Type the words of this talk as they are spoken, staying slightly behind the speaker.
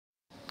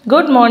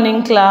Good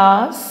morning,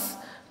 class.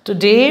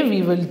 Today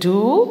we will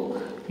do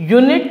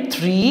Unit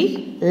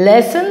 3,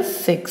 Lesson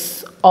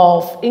 6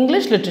 of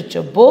English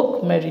Literature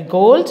book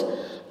Marigold,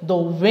 The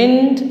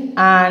Wind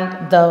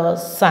and the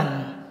Sun.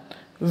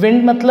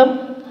 Wind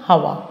मतलब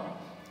हवा,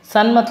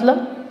 sun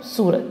मतलब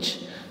सूरज.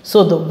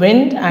 So the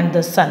wind and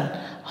the sun,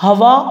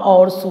 हवा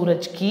और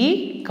सूरज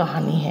की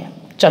कहानी है.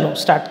 चलो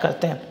स्टार्ट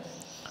करते हैं.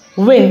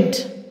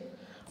 Wind.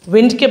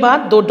 विंड के बाद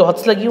दो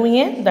डॉट्स लगी हुई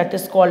हैं, that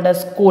is called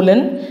as colon.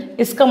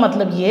 इसका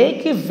मतलब ये है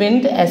कि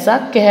विंड ऐसा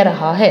कह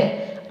रहा है.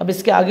 अब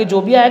इसके आगे जो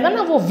भी आएगा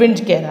ना वो विंड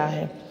कह रहा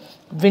है.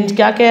 विंड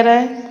क्या कह रहा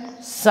है?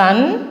 सन,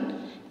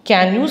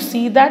 can you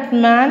see that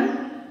man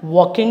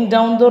walking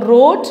down the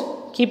road?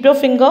 Keep your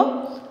finger.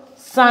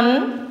 सन,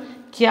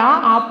 क्या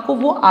आपको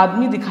वो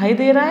आदमी दिखाई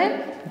दे रहा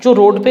है जो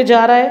रोड पे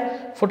जा रहा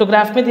है?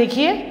 फोटोग्राफ में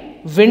देखिए,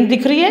 विंड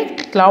दिख रही है,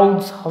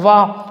 क्लाउड्स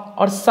हवा,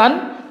 और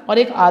सन और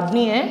एक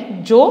आदमी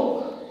है जो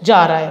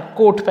जा रहा है,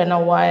 कोट पहना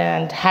हुआ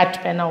है एंड हैट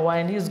पहना हुआ है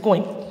and he is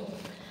going.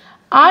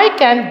 I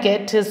can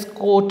get his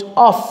coat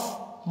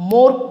of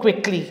more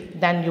quickly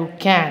then you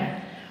can.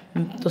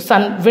 तो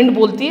सन, विंड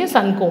बोलती है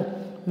सन को,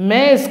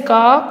 मैं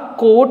इसका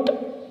कोट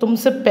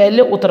तुमसे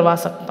पहले उतरवा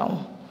सकता हूँ,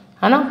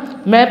 है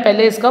ना, मैं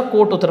पहले इसका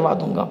कोट उतरवा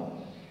दूंगा.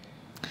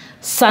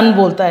 सन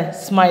बोलता है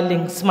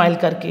स्माइलिंग, स्माइल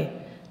करके,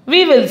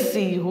 we will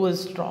see who is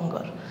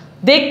stronger.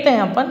 देखते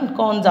हैं अपन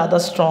कौन ज़्यादा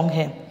स्ट्रॉन्ग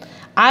है.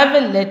 I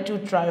will let you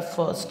try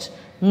first.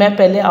 मैं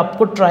पहले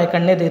आपको ट्राई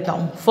करने देता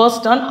हूँ.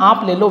 फर्स्ट टर्न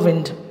आप ले लो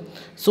wind.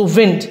 So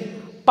wind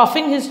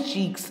puffing his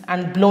cheeks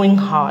and blowing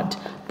hard.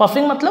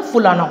 Puffing मतलब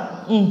फुलाना,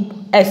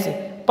 ऐसे.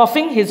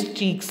 Puffing his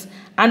cheeks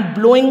and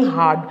blowing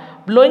hard.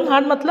 Blowing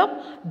hard मतलब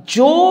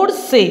जोर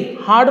से,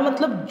 हार्ड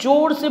मतलब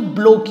जोर से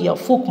ब्लो किया,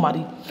 फूक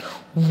मारी.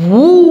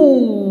 वू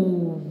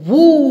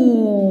वू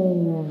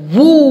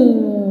वू,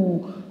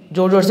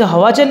 जोर जोर से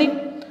हवा चली.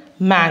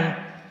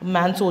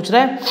 मैन सोच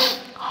रहा है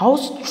how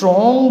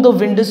strong the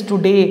wind is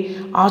today.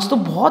 आज तो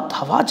बहुत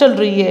हवा चल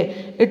रही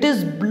है. It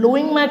is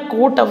blowing my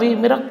coat away.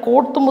 मेरा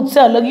कोट तो मुझसे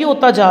अलग ही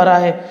होता जा रहा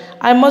है.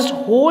 I must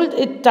hold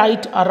it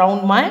tight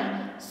around my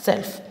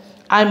self.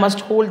 I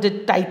must hold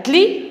it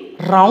tightly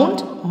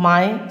round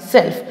my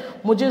self.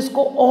 मुझे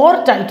इसको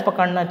और टाइट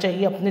पकड़ना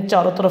चाहिए अपने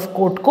चारों तरफ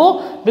कोट को,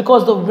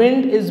 because the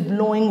wind is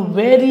blowing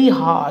very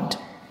hard.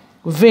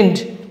 Wind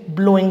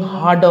blowing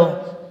harder.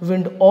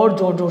 Wind और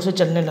जोर जोर से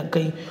चलने लग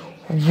गई.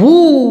 वू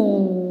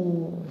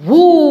वू.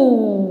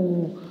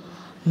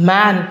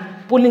 मैन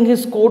पुलिंग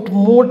हिज कोट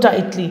मोर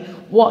टाइटली.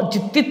 वो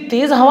जितनी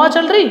तेज हवा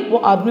चल रही, वो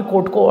आदमी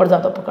कोट को और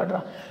ज़्यादा पकड़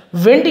रहा.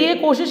 विंड ये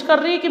कोशिश कर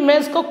रही है कि मैं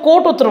इसका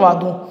कोट उतरवा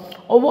दूं,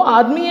 और वो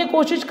आदमी ये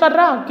कोशिश कर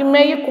रहा कि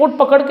मैं ये कोट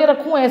पकड़ के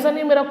रखूं, ऐसा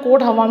नहीं मेरा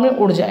कोट हवा में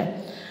उड़ जाए.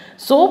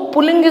 सो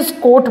pulling his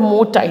coat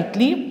more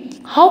tightly.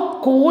 How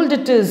cold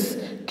it is.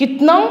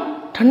 कितना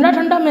ठंडा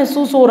ठंडा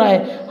महसूस हो रहा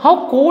है. How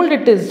cold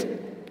it is.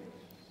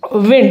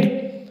 Wind.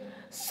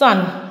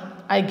 Sun,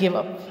 I give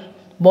up.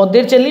 बहुत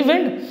देर चली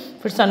विंड,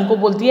 फिर सन को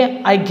बोलती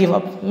है आई गिव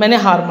अप, मैंने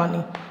हार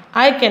मानी.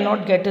 I can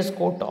not get his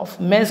coat of.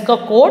 मैं इसका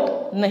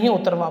कोट नहीं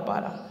उतरवा पा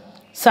रहा.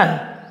 सन,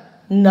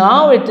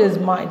 now it is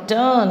my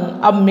turn.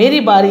 अब मेरी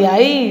बारी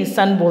आई.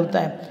 सन बोलता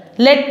है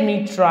लेट मी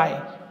ट्राई.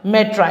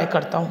 मैं ट्राई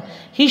करता हूँ.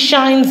 ही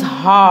शाइन्स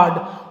हार्ड.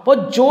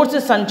 बहुत जोर से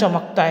सन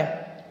चमकता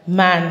है.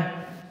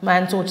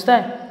 मैन सोचता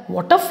है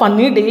व्हाट अ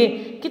फनी डे.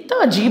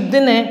 कितना अजीब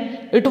दिन है.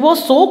 It was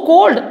so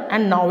cold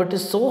and now it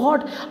is so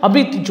hot.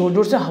 अभी इतनी जोर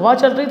जोर से हवा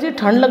चल रही थी,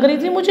 ठंड लग रही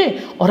थी मुझे,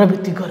 और अब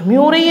इतनी गर्मी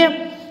हो रही है.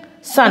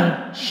 सन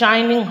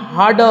शाइनिंग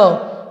हार्डर.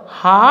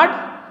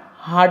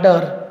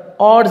 हार्डर,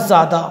 और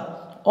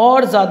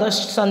ज़्यादा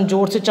सन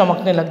जोर से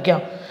चमकने लग गया.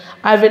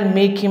 I will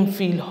make him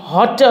feel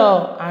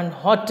hotter and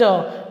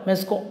hotter. मैं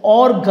इसको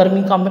और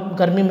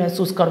गर्मी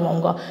महसूस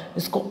करवाऊँगा.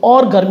 इसको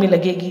और गर्मी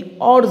लगेगी,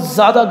 और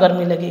ज़्यादा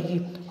गर्मी लगेगी.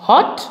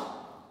 Hot,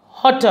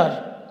 hotter,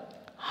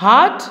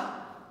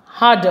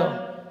 harder.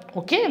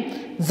 ओके,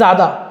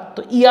 ज़्यादा.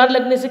 तो ER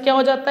लगने से क्या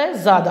हो जाता है?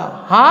 ज़्यादा.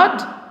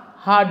 हार्ड,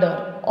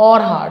 हार्डर,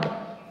 और हार्ड.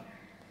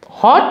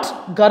 हॉट,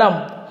 गरम,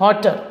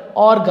 हॉटर,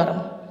 और गरम.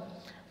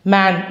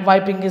 Man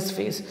wiping his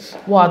face.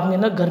 वो आदमी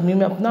ना गर्मी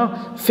में अपना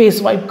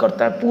फेस वाइप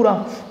करता है, पूरा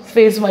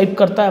फेस वाइप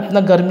करता है अपना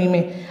गर्मी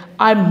में.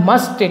 I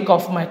must take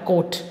of my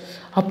coat.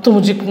 अब तो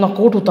मुझे अपना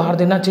कोट उतार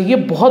देना चाहिए,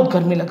 बहुत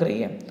गर्मी लग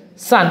रही है.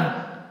 सन,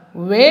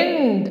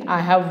 विंड,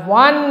 आई हैव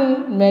वन.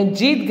 मैं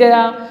जीत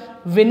गया.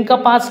 विन का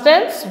पास्ट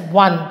टेंस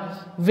वन.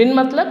 विन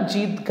मतलब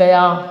जीत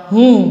गया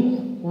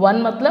हूँ,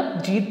 वन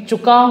मतलब जीत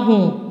चुका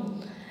हूँ.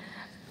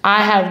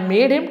 I have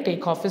made him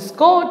take off his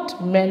coat.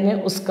 मैंने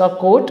उसका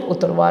कोट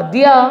उतरवा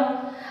दिया.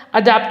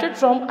 Adapted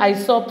from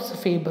आइसॉप्स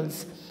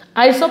fables.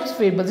 आइसॉप्स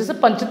फेबल्स जैसे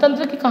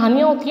पंचतंत्र की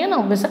कहानियाँ होती हैं ना,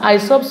 वैसे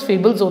आइसॉप्स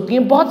फेबल्स होती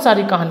हैं, बहुत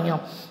सारी कहानियाँ.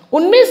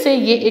 उनमें से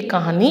ये एक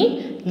कहानी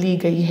ली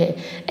गई है.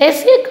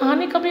 ऐसी एक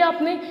कहानी कभी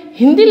आपने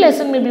हिंदी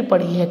लेसन में भी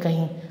पढ़ी है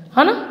कहीं,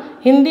 है ना.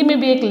 हिंदी में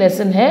भी एक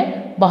लेसन है,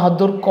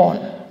 बहादुर कौन.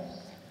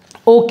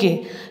 Okay,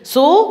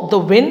 so the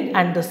wind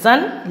and the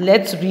sun.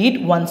 Let's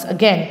read once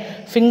again.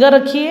 Finger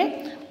रखिए.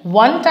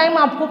 वन टाइम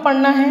आपको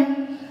पढ़ना है,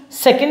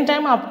 सेकेंड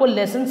टाइम आपको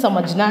लेसन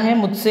समझना है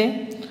मुझसे,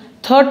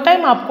 थर्ड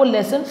टाइम आपको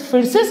लेसन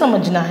फिर से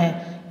समझना है.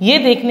 ये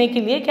देखने के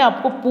लिए कि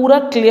आपको पूरा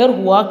क्लियर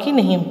हुआ कि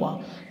नहीं हुआ।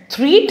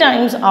 3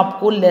 टाइम्स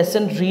आपको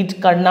लेसन रीड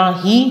करना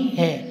ही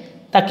है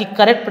ताकि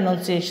करेक्ट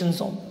प्रोनाउंसिएशन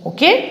हो।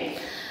 Okay,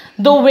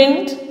 the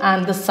wind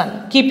and the sun,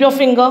 keep your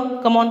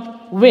finger, come on,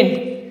 wind,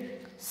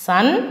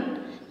 sun,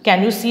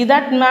 can you see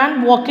that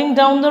man walking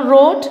down the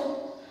road?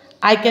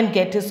 I can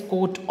get his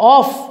coat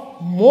off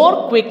more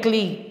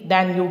quickly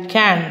than you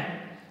can.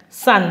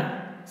 Sun,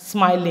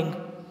 smiling.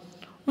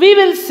 We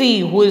will see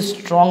who is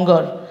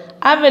stronger.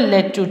 I will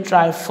let you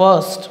try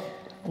first.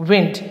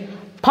 Wind,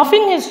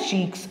 puffing his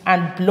cheeks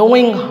and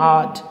blowing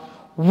hard.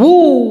 Woo,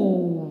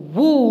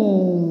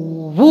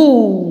 woo, woo.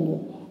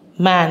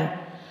 Man,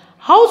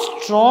 how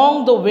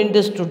strong the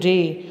wind is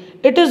today.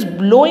 It is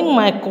blowing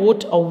my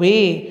coat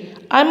away.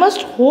 I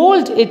must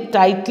hold it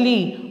tightly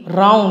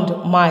round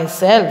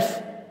myself.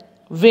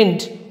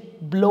 Wind,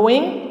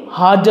 blowing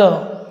harder.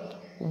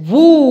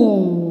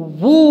 Woo,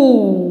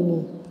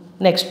 woo.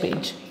 Next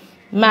page.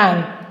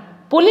 Man,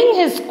 pulling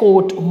his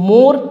coat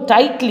more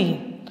tightly.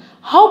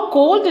 How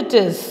cold it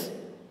is.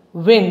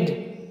 Wind,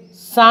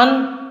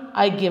 sun,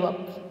 I give up.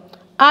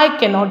 I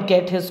cannot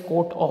get his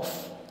coat off.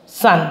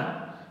 Sun,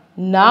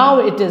 now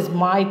it is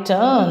my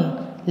turn.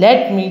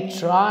 Let me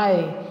try.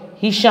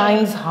 He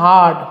shines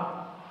hard.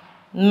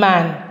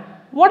 Man,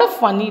 what a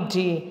funny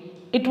day.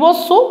 It was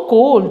so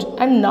cold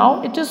and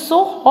now it is so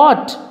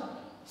hot.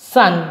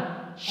 Sun,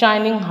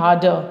 shining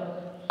harder.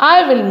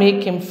 I will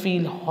make him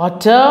feel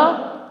hotter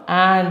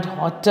and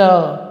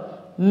hotter.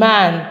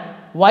 Man,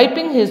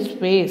 wiping his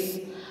face.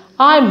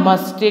 I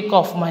must take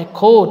off my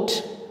coat.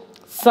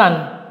 Sun,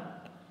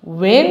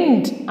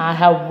 wind, I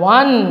have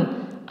won.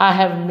 I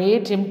have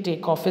made him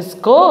take off his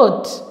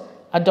coat.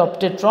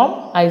 Adopted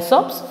from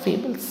Aesop's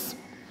Fables.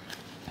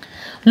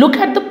 Look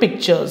at the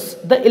pictures,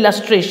 the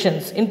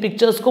illustrations. In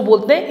pictures को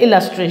बोलते हैं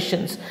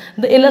illustrations.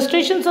 The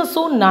illustrations are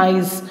so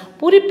nice.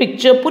 पूरी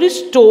picture, पूरी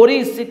story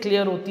इससे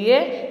clear होती है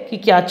कि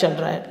क्या चल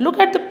रहा है. Look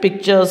at the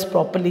pictures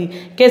properly.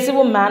 कैसे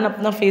वो man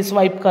अपना face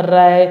wipe कर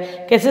रहा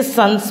है, कैसे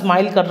sun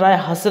smile कर रहा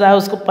है, हंस रहा है,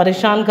 उसको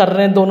परेशान कर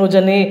रहे हैं दोनों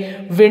जने,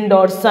 wind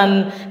और sun.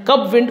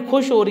 कब wind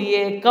खुश हो रही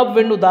है, कब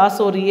wind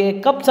उदास हो रही है,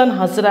 कब sun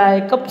हंस रहा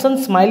है, कब sun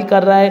smile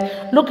कर रहा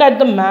है. Look at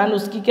the man,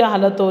 उसकी क्या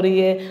हालत हो रही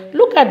है.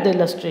 Look at the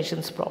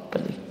illustrations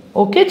properly.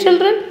 Okay,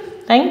 children?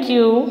 Thank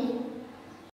you.